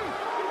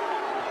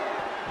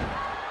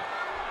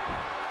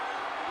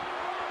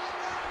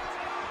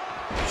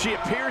 She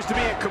appears to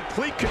be in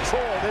complete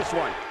control of this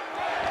one.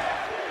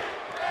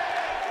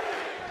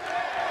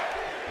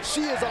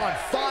 She is on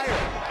fire.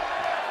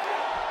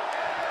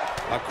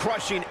 A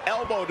crushing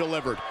elbow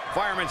delivered.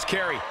 Fireman's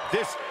carry.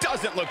 This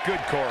doesn't look good,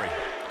 Corey.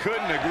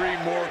 Couldn't agree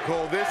more,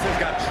 Cole. This has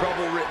got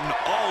trouble written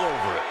all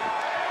over it.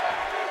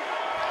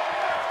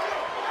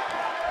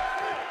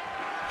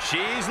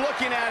 She's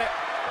looking at it.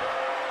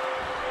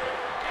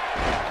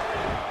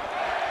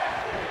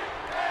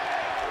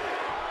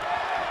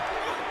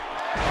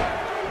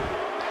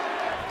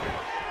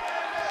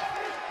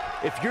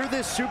 If you're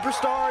this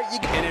superstar, you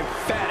get An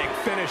emphatic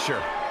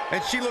finisher.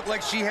 And she looked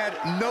like she had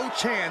no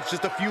chance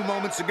just a few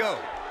moments ago.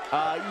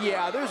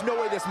 yeah, there's no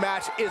way this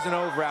match isn't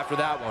over after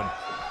that one.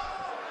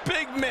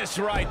 Big miss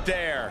right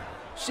there.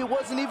 She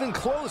wasn't even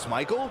close,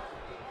 Michael.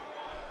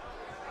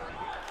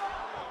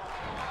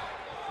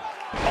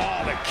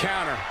 Oh, the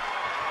counter.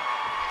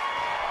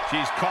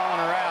 She's calling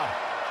her out.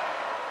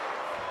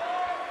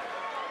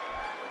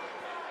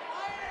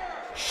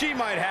 She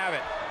might have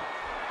it.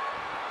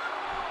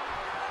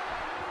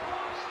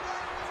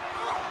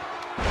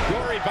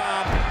 Gory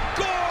bomb.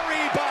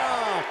 Gory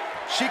bomb.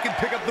 She can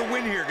pick up the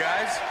win here,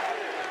 guys.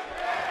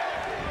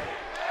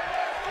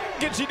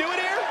 Can she do it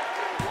here?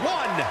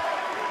 1,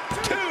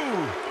 2.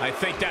 I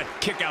think that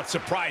kick out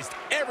surprised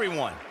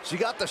everyone. She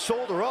got the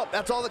shoulder up.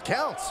 That's all that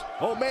counts.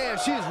 Oh, man,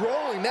 she's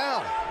rolling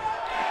now.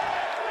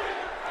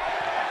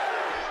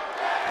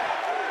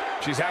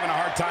 She's having a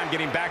hard time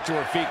getting back to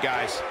her feet,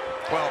 guys.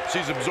 Well,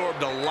 she's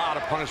absorbed a lot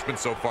of punishment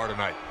so far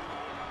tonight.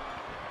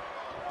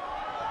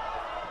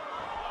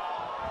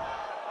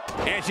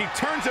 And she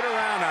turns it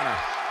around on her.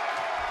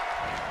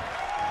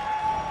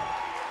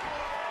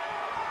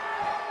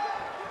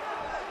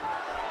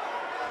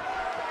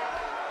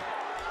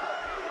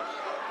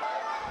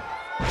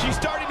 She's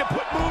starting to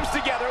put moves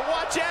together.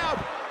 Watch out!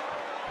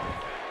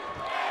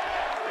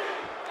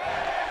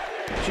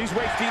 She's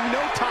wasting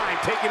no time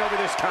taking over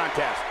this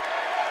contest.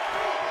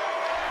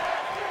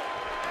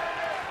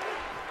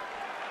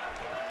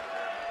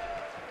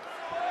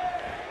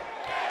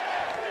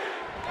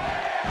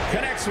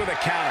 Connects with a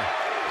counter.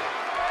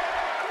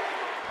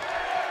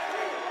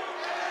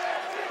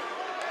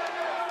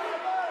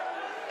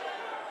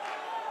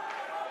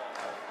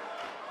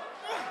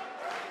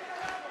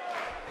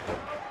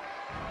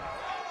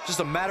 Just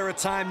a matter of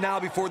time now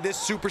before this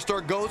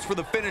superstar goes for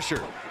the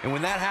finisher. And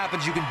when that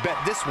happens, you can bet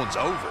this one's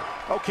over.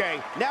 Okay,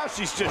 now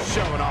she's just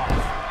showing off.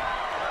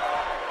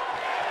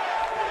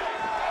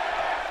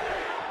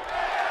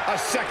 A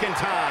second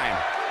time.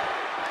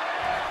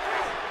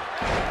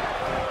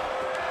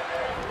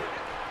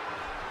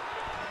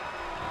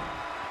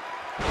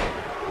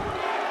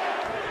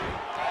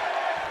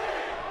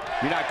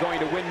 You're not going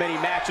to win many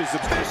matches.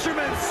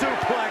 Fisherman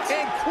suplex.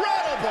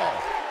 Incredible.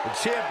 The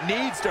champ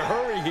needs to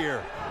hurry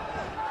here.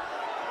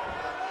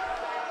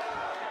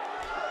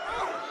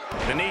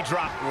 The knee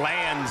drop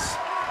lands.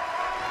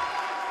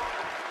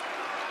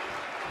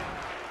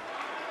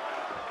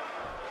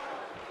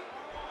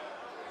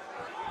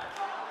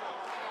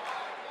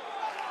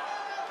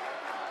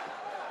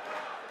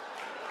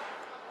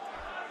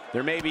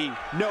 There may be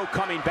no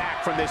coming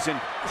back from this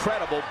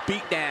incredible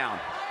beatdown.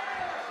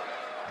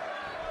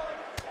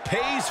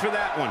 Pays for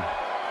that one.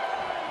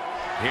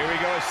 Here we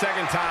go a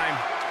second time.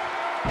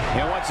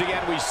 And once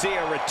again, we see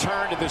a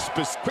return to this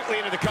quickly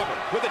into the cover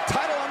with the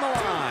title on the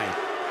line.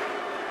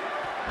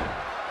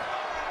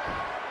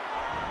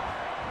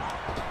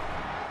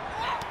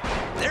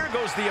 There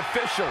goes the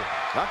official.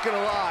 Not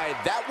gonna lie,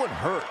 that one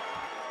hurt.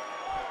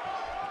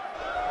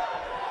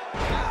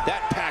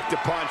 That packed a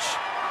punch.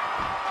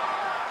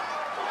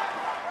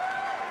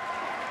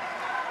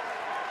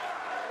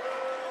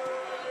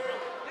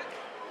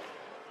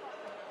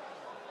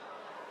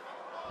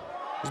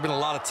 There's been a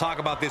lot of talk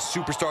about this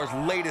superstar's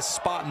latest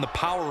spot in the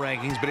power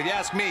rankings, but if you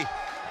ask me,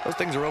 those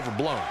things are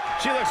overblown.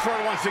 She looks for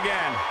it once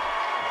again.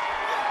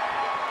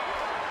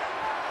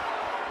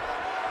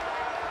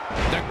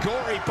 The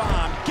gory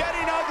bomb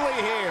getting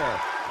ugly here.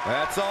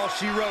 That's all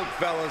she wrote,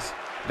 fellas.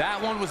 That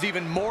one was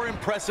even more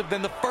impressive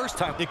than the first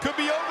time. It could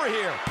be over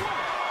here.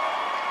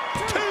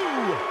 2,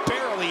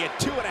 barely at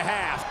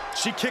 2.5.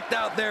 She kicked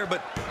out there,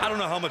 but I don't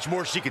know how much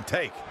more she can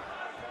take.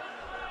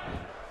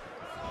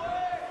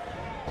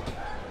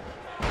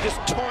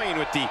 Just toying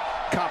with the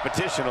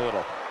competition a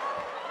little.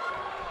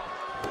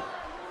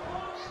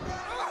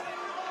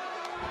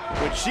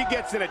 When she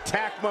gets in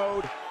attack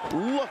mode,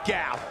 look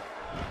out.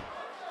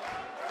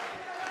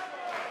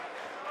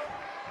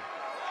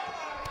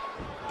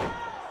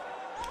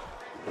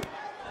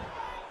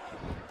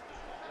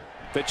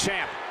 The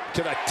champ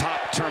to the top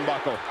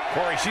turnbuckle.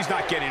 Corey, she's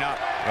not getting up.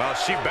 Well,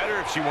 she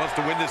better if she wants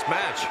to win this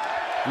match.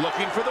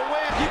 Looking for the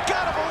win. You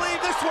gotta believe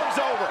this one's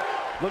over.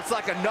 Looks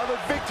like another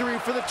victory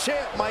for the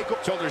champ, Michael.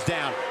 Shoulders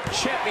down.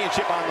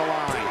 Championship on the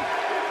line.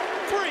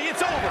 3,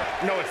 it's over.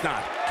 No, it's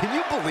not. Can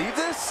you believe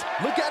this?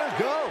 Look at her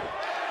go.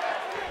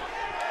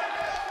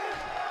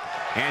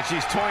 And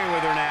she's toying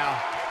with her now.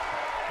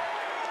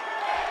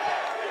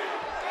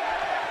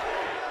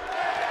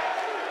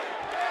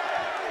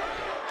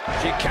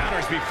 She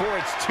counters before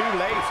it's too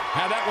late.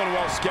 Had that one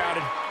well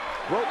scouted.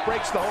 Rope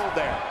breaks the hold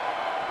there.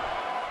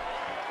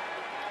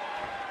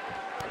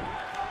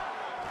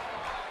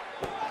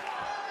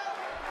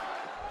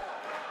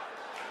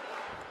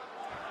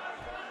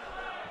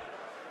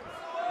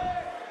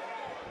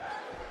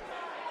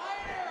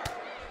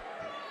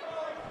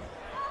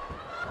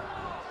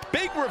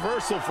 Big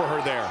reversal for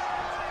her there.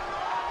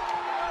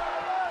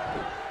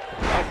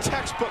 A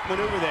textbook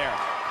maneuver there.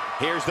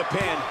 Here's the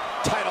pin.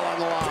 Title on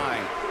the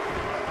line.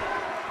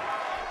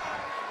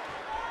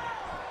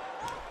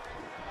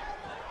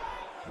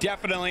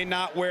 Definitely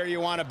not where you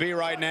want to be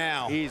right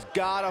now. He's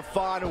got to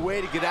find a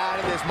way to get out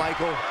of this,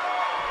 Michael.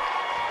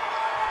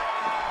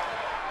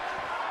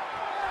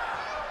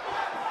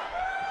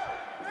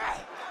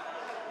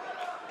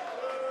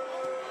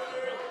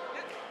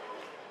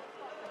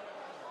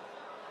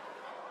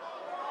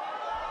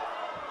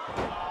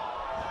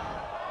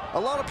 A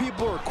lot of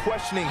people are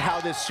questioning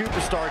how this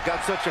superstar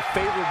got such a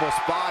favorable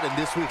spot in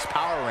this week's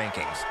power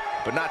rankings.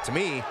 But not to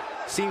me.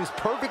 Seems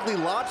perfectly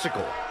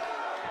logical.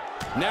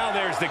 Now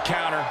there's the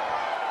counter.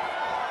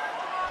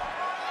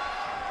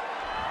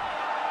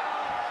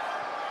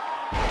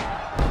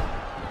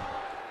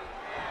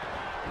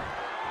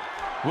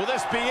 Will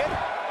this be it?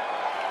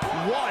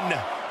 1,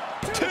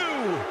 2.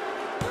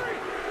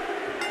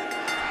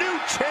 New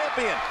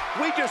champion.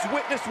 We just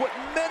witnessed what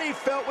many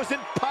felt was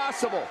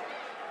impossible.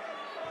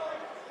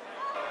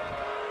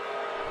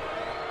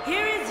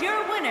 Here is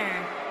your winner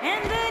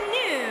and the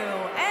new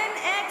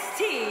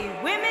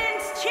NXT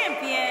Women's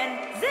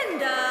Champion,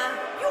 Zinda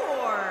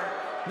Yore.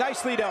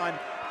 Nicely done,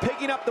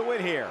 picking up the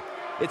win here.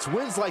 It's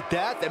wins like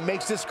that that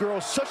makes this girl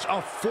such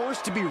a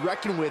force to be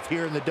reckoned with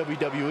here in the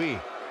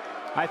WWE.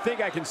 I think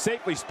I can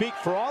safely speak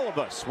for all of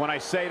us when I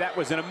say that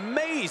was an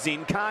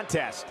amazing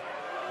contest.